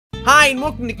Hi, and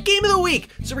welcome to Game of the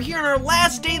Week! So we're here on our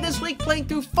last day this week playing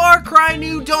through Far Cry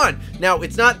New Dawn. Now,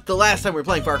 it's not the last time we're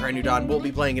playing Far Cry New Dawn. We'll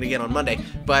be playing it again on Monday.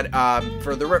 But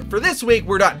for this week,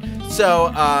 we're done. So,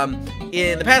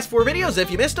 in the past 4 videos,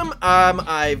 if you missed them,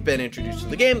 I've been introduced to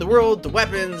the game, the world, the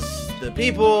weapons, the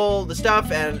people, the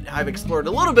stuff, and I've explored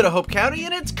a little bit of Hope County,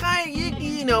 and it's kind of,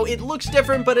 you know, it looks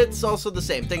different, but it's also the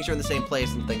same. Things are in the same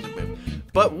place, and things have moved.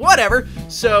 But whatever.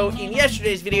 So in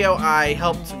yesterday's video, I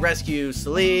helped rescue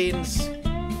Celine's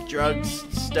drugs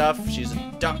stuff. She's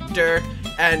a doctor,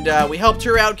 and we helped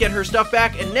her out, get her stuff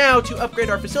back. And now to upgrade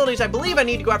our facilities, I believe I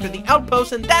need to go after the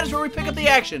Outpost, and that is where we pick up the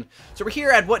action. So we're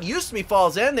here at what used to be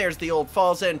Falls End. There's the old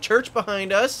Falls End church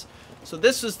behind us. So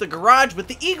this is the garage with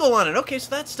the eagle on it. Okay, so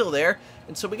that's still there.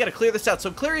 And so we got to clear this out.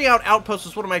 So clearing out Outpost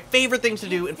was one of my favorite things to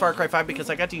do in Far Cry 5 because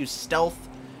I got to use stealth.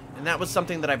 And that was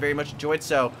something that I very much enjoyed.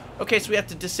 So, okay, so we have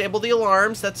to disable the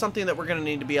alarms. That's something that we're going to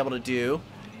need to be able to do.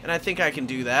 And I think I can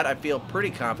do that. I feel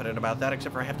pretty confident about that,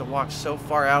 except for I have to walk so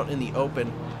far out in the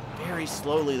open very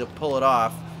slowly to pull it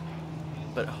off.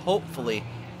 But hopefully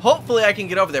I can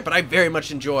get over there. But I very much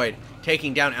enjoyed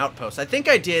taking down Outposts. I think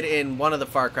I did in one of the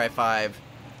Far Cry 5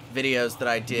 videos that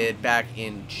I did back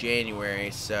in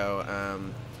January. So,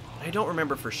 I don't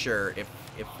remember for sure if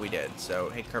we did. So,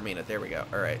 hey, Carmina, there we go.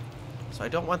 All right. So I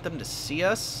don't want them to see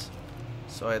us.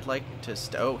 So I'd like to...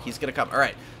 Oh, he's going to come. All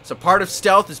right. So part of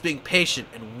stealth is being patient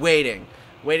and waiting.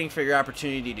 Waiting for your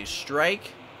opportunity to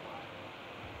strike.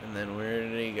 And then where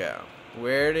did he go?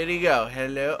 Where did he go?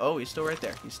 Hello? Oh, he's still right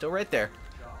there. He's still right there.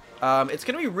 It's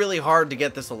going to be really hard to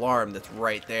get this alarm that's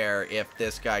right there if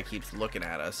this guy keeps looking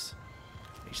at us.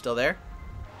 Are you still there?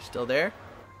 Still there?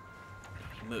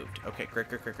 He moved. Okay, great.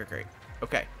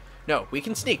 Okay. No, we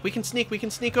can sneak. We can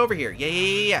sneak over here.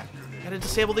 Yeah. Gotta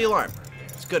disable the alarm.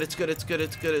 It's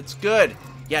good.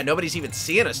 Yeah, nobody's even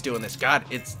seeing us doing this. God,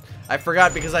 I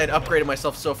forgot because I had upgraded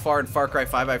myself so far in Far Cry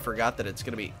 5, I forgot that it's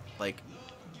gonna be, like,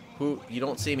 you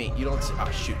don't see me.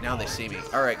 Oh, shoot, now they see me.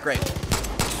 Alright, great.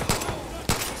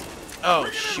 Oh,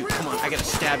 shoot, come on, I gotta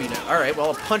stab you now. Alright, well,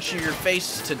 I'll punch you in your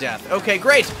face to death. Okay,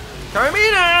 great.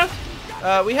 Carmina!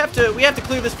 We have to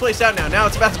clear this place out now. Now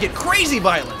it's about to get crazy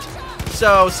violent.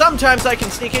 So, sometimes I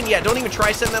can sneak in. Yeah, don't even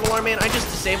try setting that alarm in. I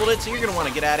just disabled it, so you're going to want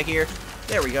to get out of here.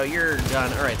 There we go. You're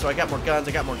done. All right, so I got more guns.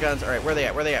 All right, where they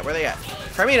at?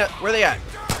 Carmina, where they at?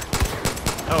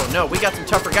 Oh, no, we got some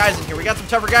tougher guys in here.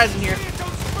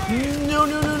 No.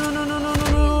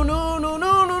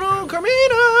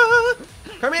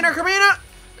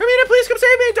 Carmina, please come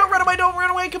save me. Don't run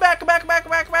away. Come back.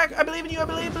 I believe in you. I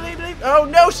believe. Oh,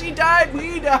 no, she died.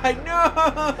 We died.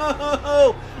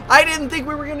 No. I didn't think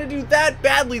we were going to do that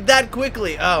badly that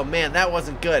quickly. Oh, man, that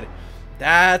wasn't good.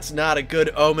 That's not a good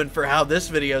omen for how this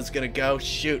video is going to go.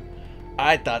 Shoot.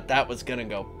 I thought that was going to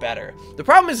go better. The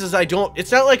problem is it's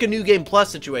not like a New Game Plus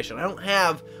situation. I don't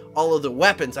have all of the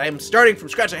weapons. I am starting from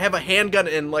scratch. I have a handgun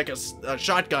and like a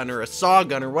shotgun or a saw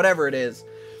gun or whatever it is.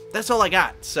 That's all I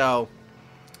got. So,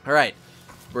 all right.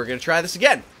 We're going to try this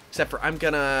again. Except for I'm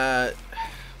going to...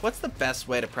 What's the best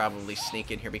way to probably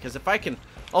sneak in here? Because if I can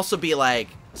also be like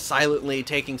silently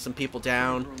taking some people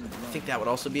down, I think that would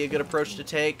also be a good approach to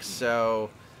take.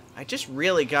 So I just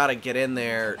really gotta get in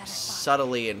there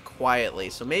subtly and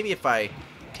quietly. So maybe if I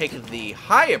take the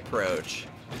high approach.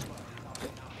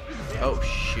 Oh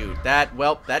shoot, that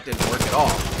didn't work at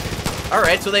all.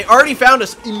 Alright, so they already found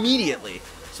us immediately.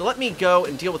 So let me go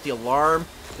and deal with the alarm,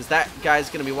 because that guy's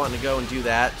gonna be wanting to go and do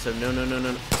that. So no.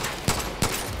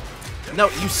 No,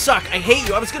 you suck. I hate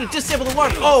you. I was going to disable the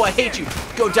alarm. Oh, I hate you.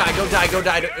 Go die.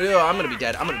 Oh, I'm going to be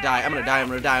dead. I'm going to die.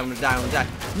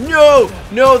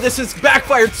 No, this has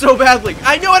backfired so badly.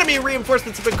 I know enemy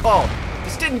reinforcements have been called.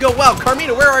 This didn't go well.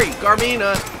 Carmina, where are you?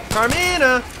 Carmina.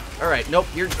 All right, nope.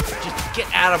 You're just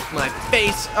get out of my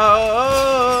face.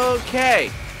 Okay.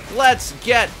 Let's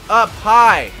get up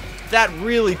high. That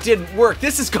really didn't work.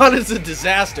 This has gone as a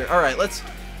disaster. All right, let's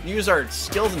use our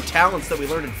skills and talents that we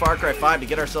learned in Far Cry 5 to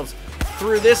get ourselves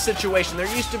through this situation. There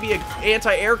used to be an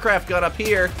anti-aircraft gun up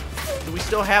here. Do we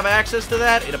still have access to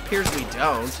that? It appears we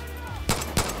don't.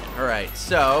 Alright,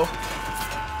 so...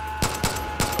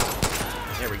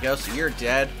 There we go, so you're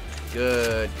dead.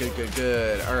 Good.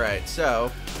 Alright,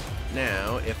 so...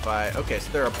 Now, if I... Okay,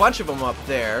 so there are a bunch of them up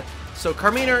there. So,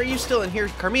 Carmina, are you still in here?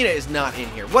 Carmina is not in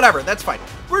here. Whatever, that's fine.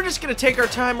 We're just going to take our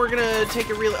time. We're going to take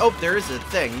a really... Oh, there is a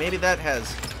thing. Maybe that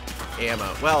has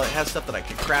ammo. Well, it has stuff that I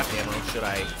could craft ammo should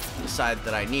I decide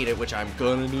that I need it, which I'm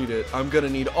going to need it. I'm going to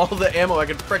need all the ammo I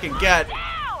can frickin' get.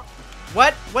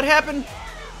 What? What happened?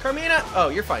 Carmina? Oh,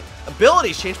 you're fine.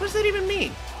 Abilities change? What does that even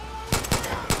mean?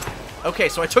 Okay,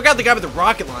 so I took out the guy with the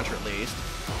rocket launcher at least.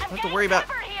 I don't have to worry about...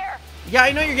 Yeah,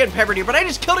 I know you're getting peppered here, but I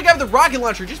just killed a guy with a rocket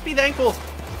launcher. Just be thankful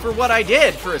for what I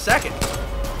did for a second.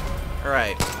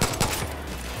 Alright.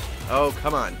 Oh,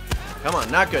 come on. Come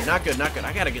on. Not good, not good, not good.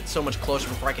 I gotta get so much closer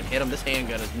before I can hit him. This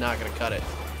handgun is not gonna cut it.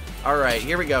 Alright,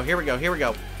 here we go, here we go, here we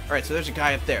go. Alright, so there's a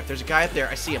guy up there. There's a guy up there.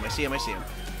 I see him, I see him, I see him.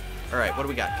 Alright, what do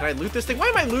we got? Can I loot this thing? Why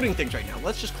am I looting things right now?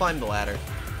 Let's just climb the ladder.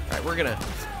 Alright, we're gonna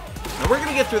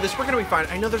get through this. We're gonna be fine.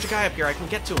 I know there's a guy up here. I can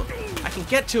get to him. I can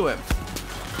get to him.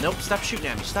 Nope, stop shooting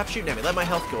at me. Stop shooting at me. Let my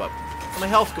health go up. Let my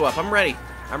health go up. I'm ready.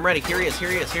 I'm ready. Here he is.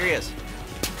 Here he is. Here he is.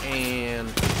 And...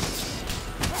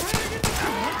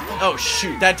 oh,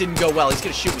 shoot. That didn't go well. He's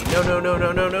gonna shoot me. No, no, no,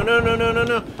 no, no, no, no, no, no, no,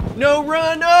 no. No,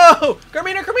 run. No!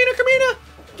 Carmina, Carmina, Carmina!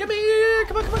 Get me here.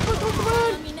 Come on, come on, come on, come on, come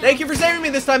on. Thank you for saving me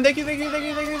this time. Thank you, thank you, thank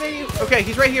you, thank you, thank you. Okay,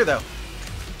 he's right here, though.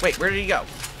 Wait, where did he go?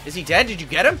 Is he dead? Did you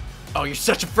get him? Oh, you're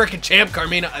such a freaking champ,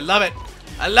 Carmina. I love it.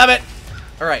 I love it.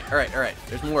 All right, all right, all right.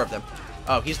 There's more of them.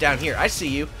 Oh, he's down here. I see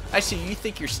you. I see you. You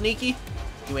think you're sneaky?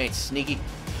 You ain't sneaky.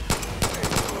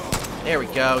 There we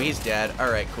go. He's dead.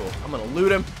 All right, cool. I'm going to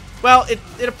loot him. Well,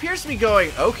 it appears to be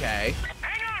going okay.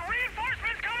 Hang on,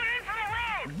 reinforcements coming in from the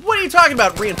road. What are you talking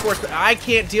about, reinforcement? I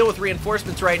can't deal with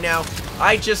reinforcements right now.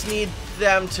 I just need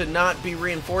them to not be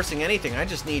reinforcing anything. I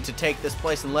just need to take this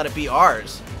place and let it be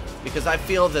ours. Because I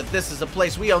feel that this is a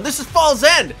place we own. This is Falls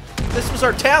End! This was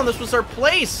our town. This was our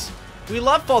place. We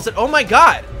love Falls End. Oh my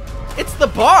god. It's the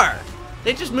bar.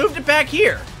 They just moved it back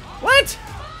here. What?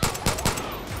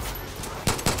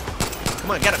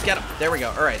 Come on, get him, get him. There we go.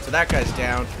 Alright, so that guy's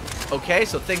down. Okay,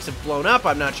 so things have blown up.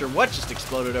 I'm not sure what just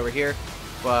exploded over here.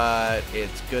 But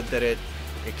it's good that it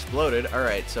exploded.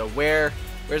 Alright, so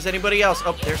where's anybody else?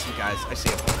 Oh, there's some guys. I see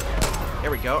them. There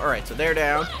we go. Alright, so they're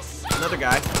down. Another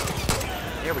guy.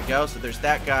 There we go. So there's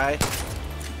that guy.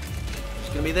 There's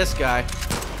gonna be this guy.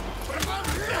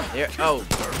 There. Oh,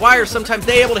 why are sometimes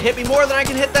they able to hit me more than I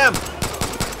can hit them?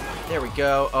 There we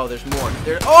go. Oh, there's more.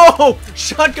 There. Oh,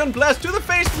 shotgun blast to the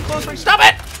face from close range. Stop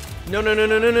it! No, no, no,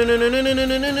 no, no, no, no, no, no, no, no,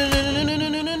 no, no,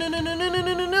 no,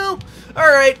 no, no, no. All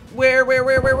right. Where?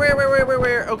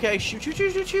 Okay, shoot, shoot,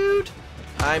 shoot, shoot, shoot.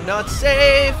 I'm not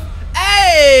safe.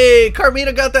 Hey,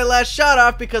 Carmina got that last shot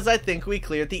off because I think we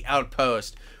cleared the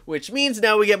outpost. Which means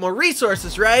now we get more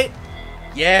resources, right?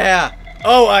 Yeah.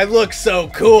 Oh, I look so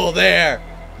cool there.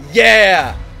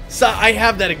 Yeah. So I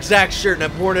have that exact shirt and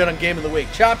I've worn it on Game of the Week.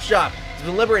 Chop Shop has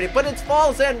been liberated, but it's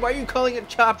Falls End. Why are you calling it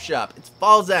Chop Shop? It's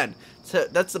Falls End. So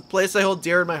that's the place I hold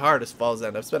dear in my heart is Falls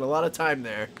End. I've spent a lot of time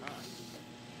there.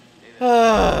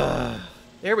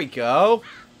 There we go.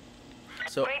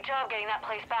 So great job getting that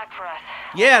place back for us.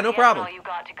 yeah, no problem. You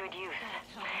got to good use.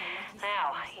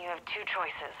 Now you have two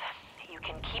choices. You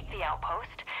can keep the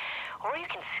outpost, or you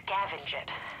can scavenge it.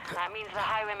 That means the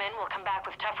highwaymen will come back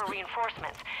with tougher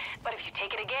reinforcements. But if you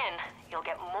take it again, you'll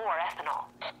get more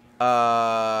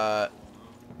ethanol.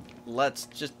 Let's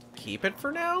just keep it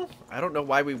for now. I don't know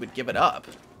why we would give it up.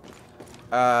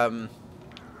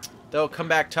 They'll come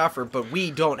back tougher, but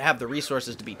we don't have the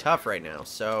resources to be tough right now.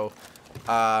 So,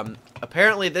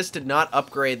 apparently this did not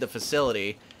upgrade the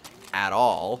facility at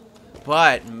all.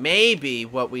 But maybe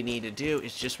what we need to do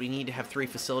is just we need to have 3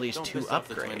 facilities to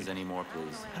upgrade. Anymore,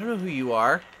 please. I don't know who you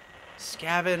are.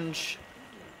 Scavenge.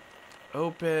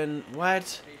 Open.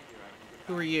 What?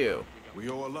 Who are you? We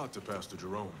owe a lot to Pastor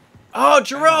Jerome. Oh,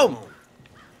 Jerome!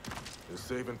 They're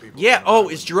saving people. Yeah, oh,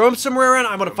 is Jerome somewhere around?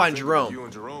 I'm gonna find Jerome. You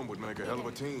and Jerome would make a hell of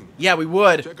a team. Yeah, we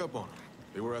would. Check up on them.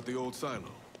 They were at the old silo.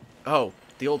 Oh,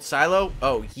 the old silo?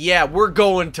 Oh, yeah, we're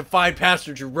going to find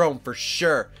Pastor Jerome for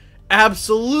sure.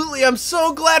 Absolutely, I'm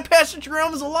so glad Pastor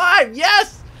Jerome is alive.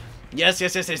 Yes! Yes,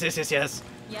 yes, yes, yes, yes, yes, yes.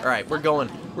 All right, we're going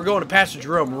to Pastor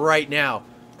Jerome right now.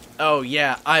 Oh,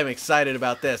 yeah, I'm excited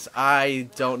about this. I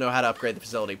don't know how to upgrade the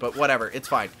facility, but whatever, it's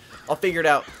fine. I'll figure it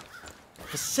out.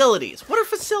 Facilities. What are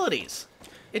facilities?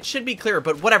 It should be clear,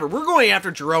 but whatever. We're going after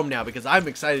Jerome now because I'm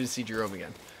excited to see Jerome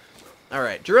again. All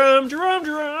right, Jerome, Jerome,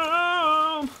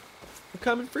 Jerome. I'm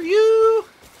coming for you.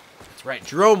 That's right.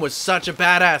 Jerome was such a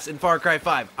badass in Far Cry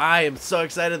 5. I am so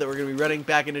excited that we're going to be running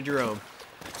back into Jerome.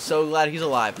 So glad he's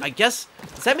alive. I guess,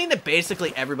 does that mean that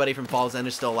basically everybody from Falls End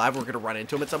is still alive? We're going to run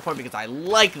into him at some point because I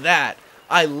like that.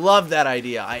 I love that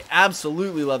idea. I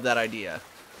absolutely love that idea.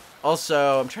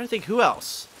 Also, I'm trying to think who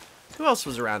else. Who else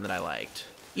was around that I liked?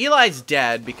 Eli's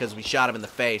dead because we shot him in the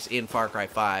face in Far Cry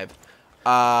 5.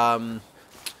 I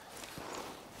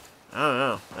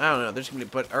don't know. There's gonna be,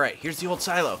 but all right. Here's the old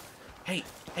silo. Hey.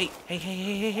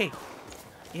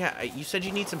 Yeah, you said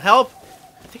you need some help.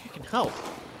 I think I can help.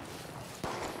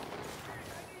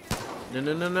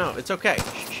 No. It's okay.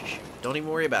 Shh. Don't even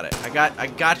worry about it. I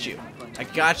got you. I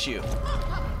got you.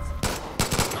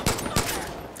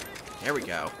 There we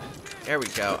go. There we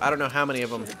go. I don't know how many of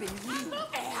them.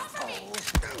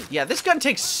 Yeah, this gun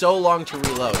takes so long to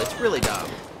reload. It's really dumb.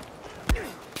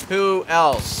 Who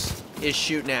else is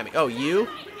shooting at me? Oh, you?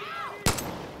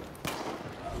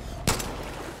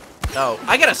 Oh,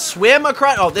 I gotta swim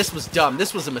across. Oh, this was dumb.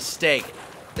 This was a mistake.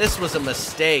 This was a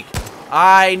mistake.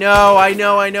 I know.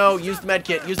 Use the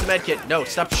medkit. Use the medkit. No,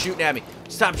 stop shooting at me.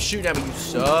 Stop shooting at me. You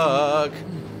suck.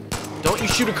 Don't you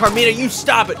shoot at Carmina. You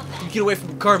stop it. You get away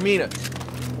from Carmina.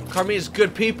 Carmina's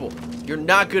good people. You're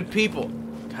not good people.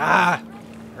 Ah.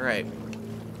 All right.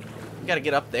 We gotta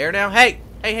get up there now. Hey.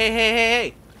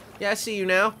 Hey. Yeah, I see you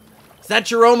now. Is that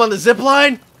Jerome on the zip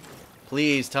line?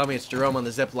 Please tell me it's Jerome on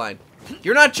the zip line.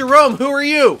 You're not Jerome. Who are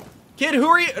you? Kid, who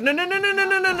are you?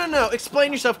 No.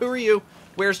 Explain yourself. Who are you?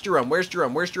 Where's Jerome? Where's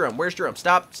Jerome?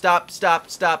 Stop.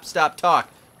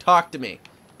 Talk to me.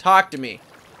 Talk. Please.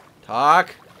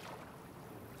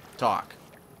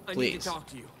 I need to talk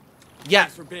to you. Yeah,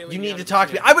 you need to talk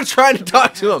to me. I was trying to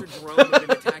talk to him. Jerome has been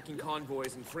attacking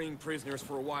convoys and freeing prisoners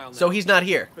for a while now. So he's not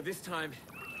here. But this time,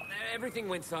 everything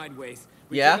went sideways.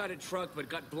 We Yeah? took out a truck, but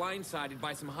got blindsided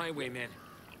by some highwaymen.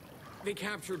 They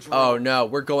captured Jerome. Oh no,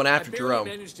 we're going after I Jerome.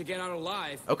 managed to get out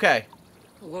alive. Okay.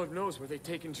 Lord knows where they've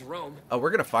taken Jerome. Oh, we're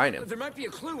gonna find him. There might be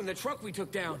a clue in the truck we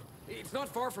took down. It's not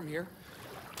far from here.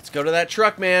 Let's go to that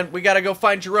truck, man. We gotta go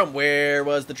find Jerome. Where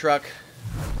was the truck?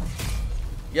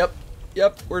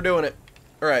 Yep, we're doing it.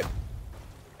 Alright.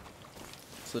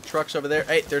 So the truck's over there.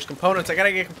 Hey, there's components. I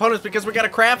gotta get components because we gotta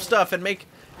craft stuff and make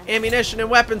ammunition and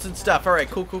weapons and stuff. Alright,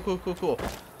 cool.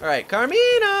 Alright,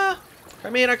 Carmina!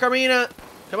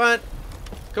 Come on.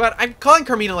 I'm calling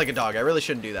Carmina like a dog. I really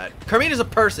shouldn't do that. Carmina's a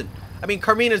person. I mean,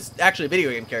 Carmina's actually a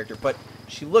video game character, but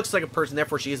she looks like a person,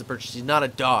 therefore she is a person. She's not a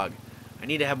dog. I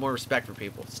need to have more respect for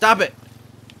people. Stop it!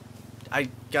 I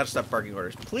gotta stop barking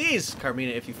orders. Please,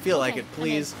 Carmina, if you feel like it,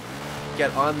 please get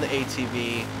on the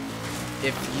ATV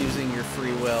if using your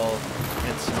free will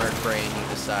and smart brain you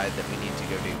decide that we need to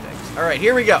go do things. Alright,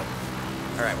 here we go.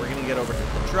 Alright, we're gonna get over to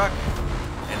the truck,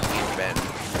 and we've been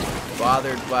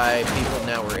bothered by people.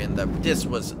 Now we're in the... This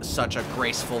was such a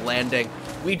graceful landing.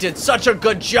 We did such a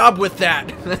good job with that.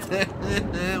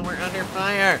 We're under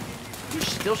fire. You're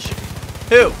still shooting.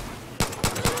 Who?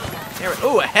 There.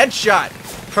 Ooh, a headshot.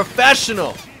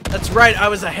 Professional. That's right. I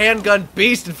was a handgun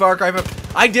beast in Far Cry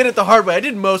 5. I did it the hard way. I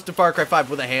did most of Far Cry 5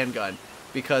 with a handgun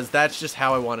because that's just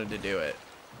how I wanted to do it.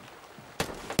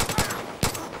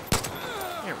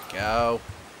 There we go.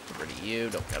 Get rid of you.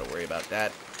 Don't gotta worry about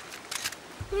that.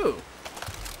 Ooh.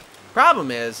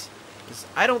 Problem is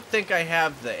I don't think I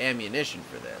have the ammunition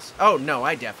for this. Oh, no,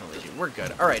 I definitely do. We're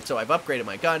good. Alright, so I've upgraded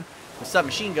my gun. A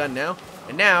submachine gun now.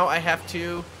 And now I have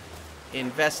to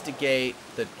investigate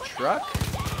the truck.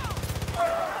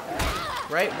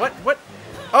 Right? What?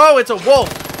 Oh, it's a wolf!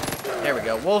 There we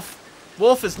go.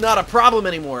 Wolf is not a problem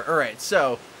anymore. Alright,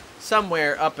 so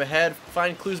somewhere up ahead,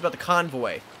 find clues about the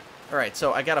convoy. Alright,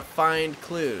 so I gotta find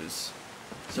clues.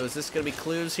 So is this gonna be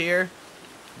clues here?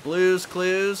 Blues,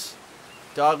 clues,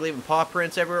 dog leaving paw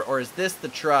prints everywhere, or is this the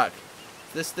truck?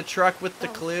 Is this the truck with the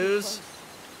clues?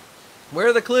 Where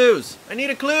are the clues? I need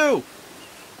a clue!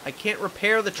 I can't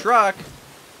repair the truck.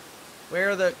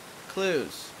 Where are the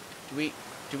clues?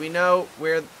 Do we know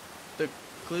where the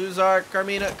clues are?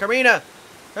 Carmina,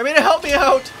 help me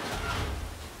out!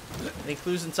 Any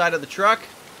clues inside of the truck?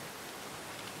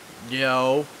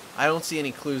 No, I don't see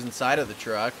any clues inside of the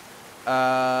truck.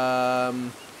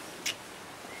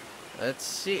 Let's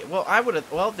see.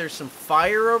 Well, there's some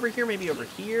fire over here. Maybe over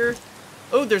here.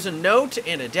 Oh, there's a note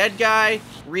and a dead guy.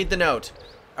 Read the note.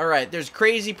 Alright, there's a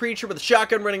crazy preacher with a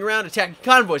shotgun running around attacking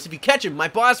convoys. If you catch him, my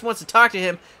boss wants to talk to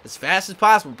him as fast as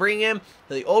possible. Bring him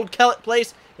to the old Kellett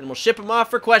place, and we'll ship him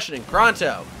off for questioning.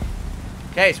 Pronto.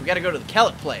 Okay, so we gotta go to the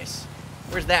Kellett place.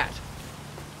 Where's that?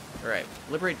 Alright,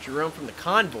 liberate Jerome from the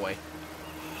convoy.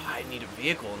 I need a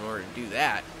vehicle in order to do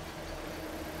that.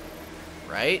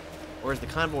 Right? Or is the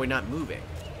convoy not moving?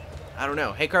 I don't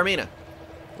know. Hey, Carmina.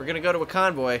 We're gonna go to a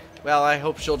convoy. Well, I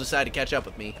hope she'll decide to catch up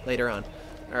with me later on.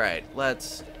 Alright,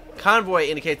 let's... Convoy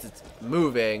indicates it's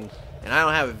moving, and I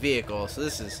don't have a vehicle, so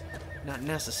this is not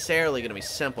necessarily gonna be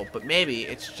simple, but maybe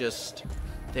it's just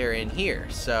they're in here.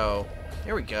 So,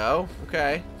 there we go.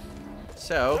 Okay.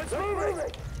 So...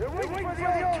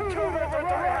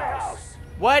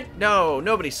 What? No,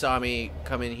 nobody saw me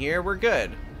come in here. We're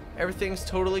good. Everything's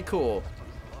totally cool.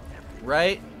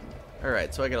 Right?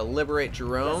 Alright, so I gotta liberate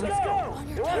Jerome.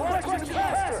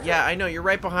 Yeah, I know, you're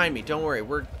right behind me. Don't worry,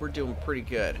 we're doing pretty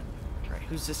good. Alright,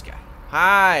 who's this guy?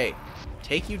 Hi!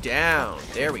 Take you down.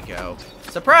 There we go.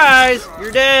 Surprise!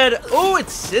 You're dead! Oh,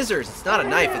 it's scissors. It's not a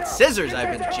knife, it's scissors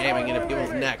I've been jamming into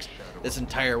people's necks this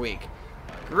entire week.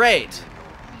 Great.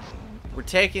 We're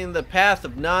taking the path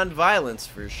of non-violence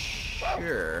for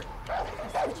sure.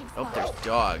 Oh, there's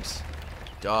dogs.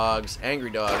 Dogs. Angry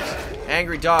dogs.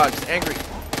 Angry dogs. Angry...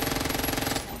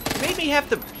 You made me have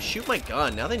to shoot my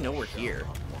gun. Now they know we're here.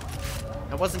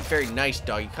 That wasn't very nice,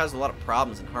 dog. You caused a lot of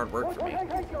problems and hard work for me.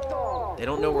 They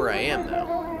don't know where I am,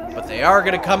 though. But they are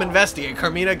going to come investigate.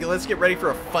 Carmina, let's get ready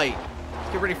for a fight.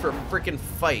 Let's get ready for a freaking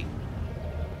fight.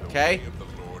 Okay?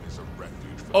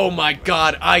 Oh my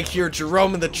god, I hear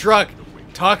Jerome in the truck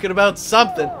talking about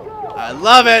something. I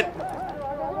love it.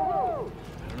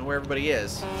 I don't know where everybody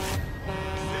is.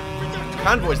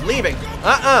 Convoy's leaving.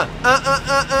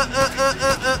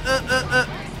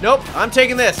 Nope, I'm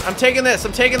taking this. I'm taking this.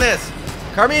 I'm taking this.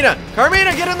 Carmina,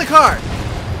 Carmina, get in the car.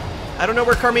 I don't know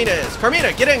where Carmina is.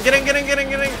 Carmina, get in, get in, get in, get in,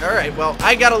 get in. All right, well,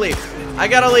 I gotta leave. I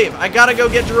gotta leave. I gotta go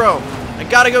get Jerome. I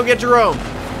gotta go get Jerome.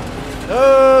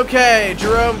 Okay,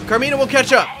 Jerome. Carmina will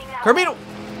catch up. Carmina.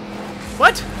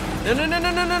 What? No, no, no,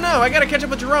 no, no, no, no. I gotta catch up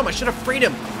with Jerome. I should have freed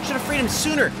him. Should have freed him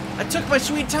sooner. I took my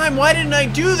sweet time. Why didn't I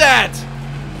do that?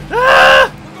 Ah!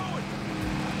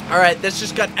 All right, this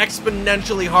just got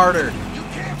exponentially harder.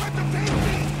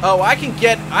 Oh, I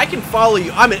can follow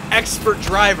you. I'm an expert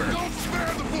driver.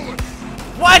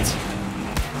 What?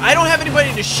 I don't have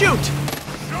anybody to shoot.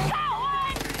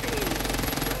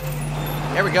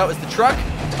 There we go. Is the truck?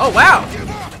 Oh, wow.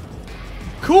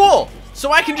 Cool.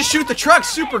 So I can just shoot the truck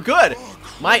super good.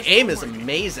 My aim is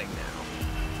amazing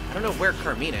now. I don't know where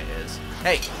Carmina is.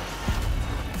 Hey.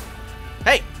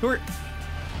 Hey, who are...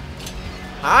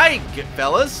 Hi,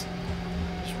 fellas.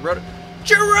 Just wrote it.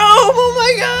 Jerome! Oh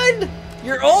my god!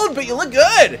 You're old, but you look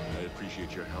good. I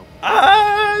appreciate your help.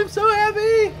 I'm so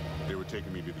happy. They were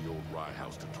taking me to the old rye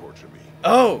house to torture me.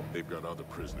 Oh. They've got other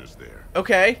prisoners there.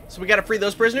 Okay, so we gotta free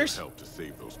those prisoners? Help to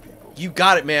save those people. You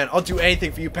got it, man. I'll do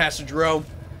anything for you, Pastor Jerome.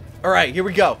 Alright, here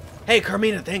we go. Hey,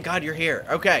 Carmina, thank God you're here.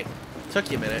 Okay. Took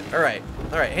you a minute. Alright.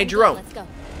 Alright. Hey, Jerome. Let's go.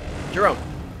 Jerome.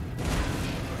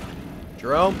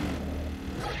 Jerome?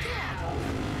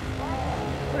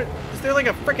 Is there like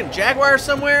a freaking jaguar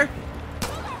somewhere?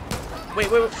 Wait,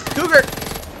 wait, wait. Cougar!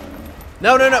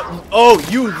 No, no, no. Oh,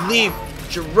 you leave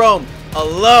Jerome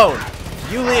alone.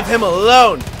 You leave him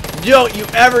alone. Don't you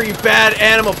ever, you bad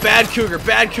animal. Bad cougar.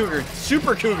 Bad cougar.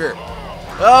 Super cougar.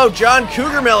 Oh, John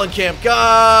Cougar Mellencamp.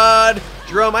 God.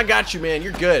 Jerome, I got you, man.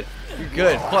 You're good. You're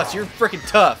good. Plus, you're freaking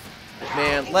tough.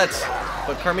 Man, let's...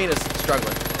 But Carmina's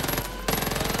struggling.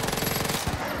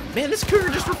 Man, this cougar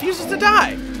just refuses to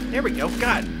die. There we go.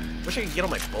 God. Wish I could get all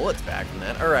my bullets back from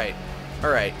that. Alright.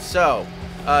 Alright, so...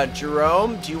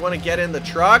 Jerome, do you want to get in the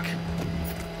truck?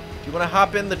 Do you want to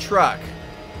hop in the truck?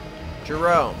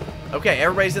 Jerome. Okay,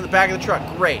 everybody's in the back of the truck.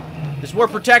 Great. There's more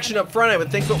protection up front, I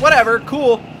would think, but whatever.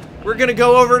 Cool. We're going to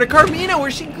go over to Carmina,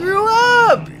 where she grew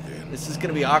up. This is going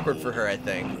to be awkward for her, I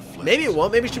think. Maybe it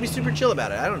won't. Maybe she'll be super chill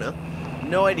about it. I don't know.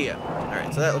 No idea.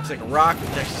 Alright, so that looks like a rock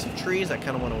next to some trees. I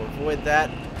kind of want to avoid that.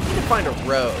 I need to find a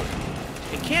road.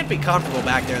 It can't be comfortable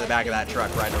back there in the back of that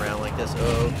truck riding around like this.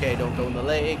 Okay, don't go in the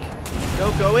lake.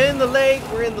 Don't go in the lake.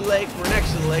 We're in the lake. We're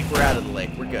next to the lake. We're out of the lake.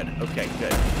 We're good. Okay,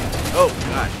 good. Oh,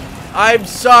 gosh. I'm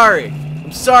sorry.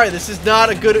 I'm sorry. This is not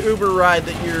a good Uber ride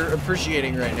that you're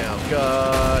appreciating right now.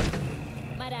 God.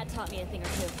 My dad taught me a thing or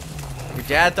two. Your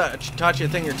dad taught you a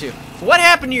thing or two. What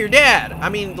happened to your dad? I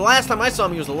mean, the last time I saw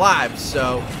him, he was alive,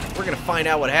 so we're going to find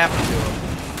out what happened to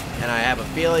him. And I have a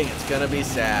feeling it's going to be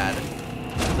sad.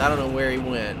 I don't know where he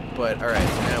went, but alright,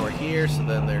 so now we're here, so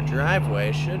then their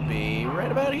driveway should be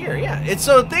right about here. Yeah, it's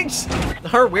so things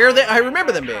are where they, I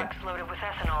remember them being. Trucks loaded with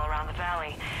ethanol around the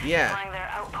valley. Yeah. Supplying their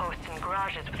outposts and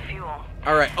garages with fuel.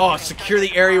 Alright, oh, secure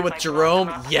the area with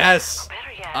Jerome? Yes!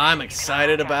 I'm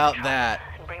excited about that.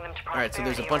 Alright, so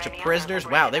there's a bunch of prisoners.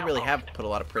 Wow, they really have put a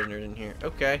lot of prisoners in here.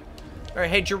 Okay.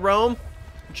 Alright, hey, Jerome.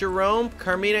 Jerome,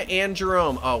 Carmina, and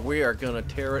Jerome. Oh, we are gonna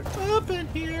tear it up in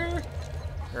here.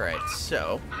 Alright,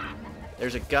 so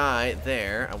there's a guy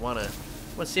there. I want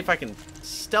to see if I can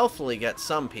stealthily get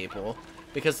some people,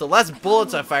 because the less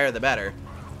bullets I fire, the better.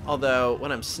 Although, when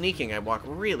I'm sneaking, I walk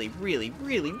really, really,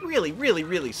 really, really, really,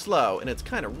 really slow, and it's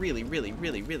kind of really, really,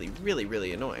 really, really, really,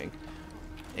 really annoying.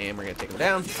 And we're going to take him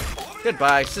down.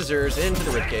 Goodbye, scissors into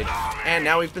the ribcage. And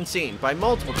now we've been seen by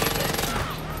multiple people.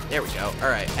 There we go.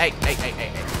 Alright, hey, hey, hey, hey,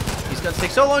 hey. These guns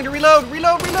take so long to reload,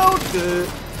 reload, reload. Good.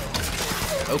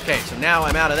 Okay, so now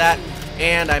I'm out of that,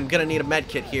 and I'm gonna need a med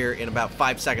kit here in about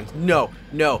 5 seconds. No,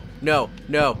 no, no,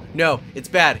 no, no. It's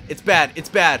bad. It's bad. It's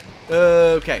bad.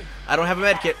 Okay, I don't have a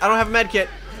med kit. I don't have a med kit,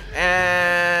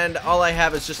 and all I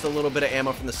have is just a little bit of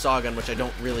ammo from the saw gun, which I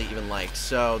don't really even like.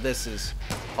 So this is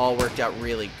all worked out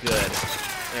really good.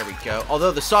 There we go.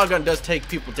 Although the saw gun does take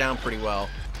people down pretty well,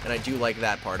 and I do like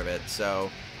that part of it. So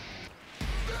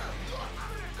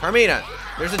Carmina,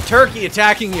 there's a turkey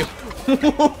attacking you.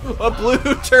 A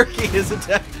blue turkey is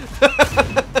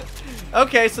attacking.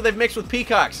 Okay, so they've mixed with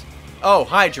peacocks. Oh,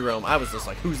 hi, Jerome. I was just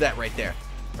like, who's that right there?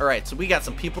 All right, so we got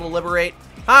some people to liberate.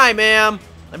 Hi, ma'am.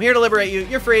 I'm here to liberate you.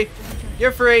 You're free.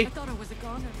 You're free. I thought I was a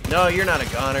goner. No, you're not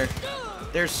a goner.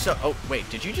 There's so... Oh, wait.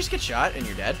 Did you just get shot and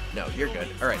you're dead? No, you're good.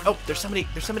 All right. Oh, there's somebody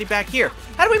back here.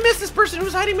 How do we miss this person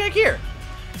who's hiding back here?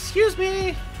 Excuse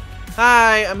me.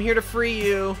 Hi, I'm here to free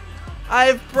you.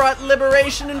 I've brought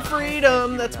liberation and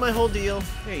freedom. That's my whole deal.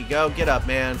 There you go. Get up,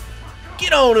 man.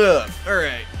 Get on up. All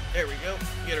right. There we go.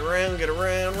 Get around, get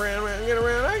around, round, get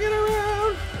around, I get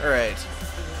around. All right.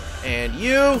 And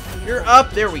you're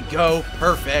up. There we go.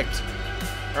 Perfect.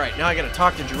 All right, now I gotta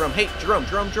talk to Jerome. Hey, Jerome.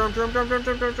 Where'd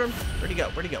he go?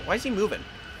 Where'd he go? Why is he moving?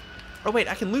 Oh, wait,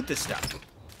 I can loot this stuff.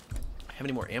 Have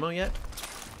any more ammo yet?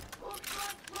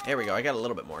 There we go. I got a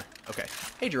little bit more. Okay.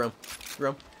 Hey, Jerome.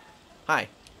 Jerome. Hi.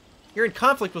 You're in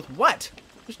conflict with what?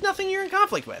 There's nothing you're in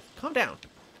conflict with. Calm down.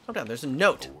 Calm down. There's a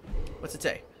note. What's it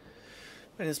say?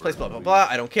 In this place, blah, blah, blah.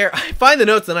 I don't care. I find the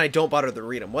notes and I don't bother to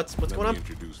read them. What's going on? Let me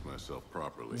introduce myself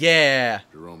properly. Yeah.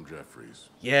 Jerome Jeffries.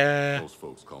 Yeah. Most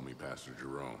folks call me Pastor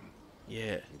Jerome.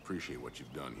 Yeah. I appreciate what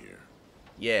you've done here.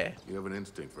 Yeah. You have an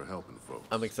instinct for helping folks.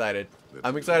 I'm excited. That's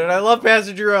I'm excited. I love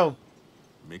Pastor Jerome.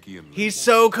 Mickey and He's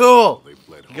so cool. they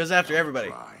bled He goes home after down everybody.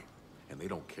 dry, and they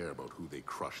don't care about who they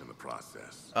crush in the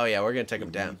process. Oh, yeah. We're going to take We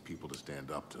him down. need people to stand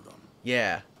up to them.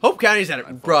 Yeah. Hope County's had it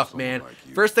I'd rough, follow man. someone like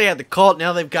you. First they had the cult,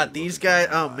 now they've got these guys.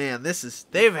 Oh, man.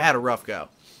 They've had a rough go.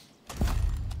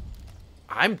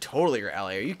 I'm totally your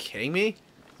ally. Are you kidding me?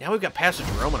 Now we've got Pastor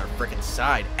Jerome on our freaking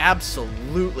side.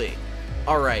 Absolutely.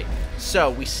 All right. So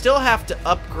we still have to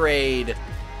upgrade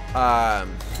the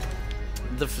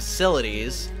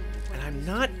facilities, and I'm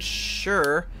not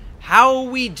sure how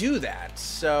we do that.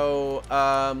 So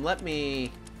let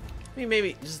me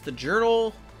maybe just the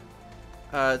journal.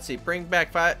 Let's see. Bring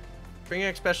back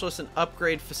specialists and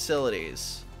upgrade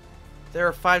facilities. There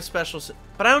are 5 specialists,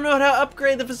 but I don't know how to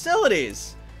upgrade the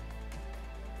facilities.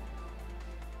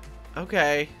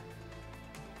 Okay.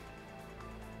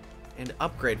 And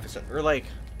upgrade facility, or like,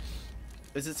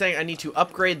 is it saying I need to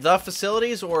upgrade the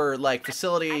facilities, or like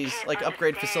facilities, like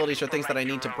upgrade facilities are things that I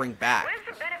need to bring back?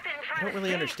 I don't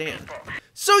really understand.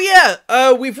 So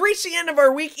yeah, we've reached the end of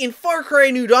our week in Far Cry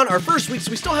New Dawn, our first week,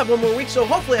 so we still have one more week, so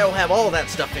hopefully I will have all of that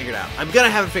stuff figured out. I'm gonna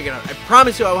have it figured out. I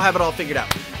promise you I will have it all figured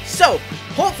out. So,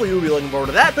 hopefully you'll be looking forward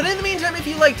to that, but in the meantime, if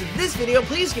you liked this video,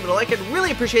 please give it a like. I'd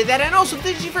really appreciate that, and also, if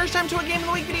this is your first time to a Game of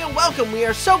the Week video, welcome. We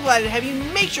are so glad to have you.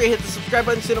 Make sure you hit the subscribe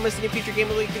button so you don't miss any future Game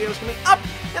of the Week videos coming up.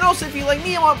 And also, if you like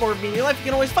me and want more of me in your life, you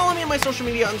can always follow me on my social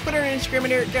media on Twitter and Instagram, and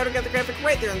here at Gauder. Got the graphic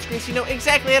right there on the screen so you know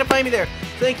exactly how to find me there.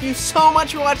 Thank you so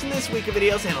much for watching this week of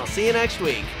videos, and I'll see you next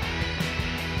week.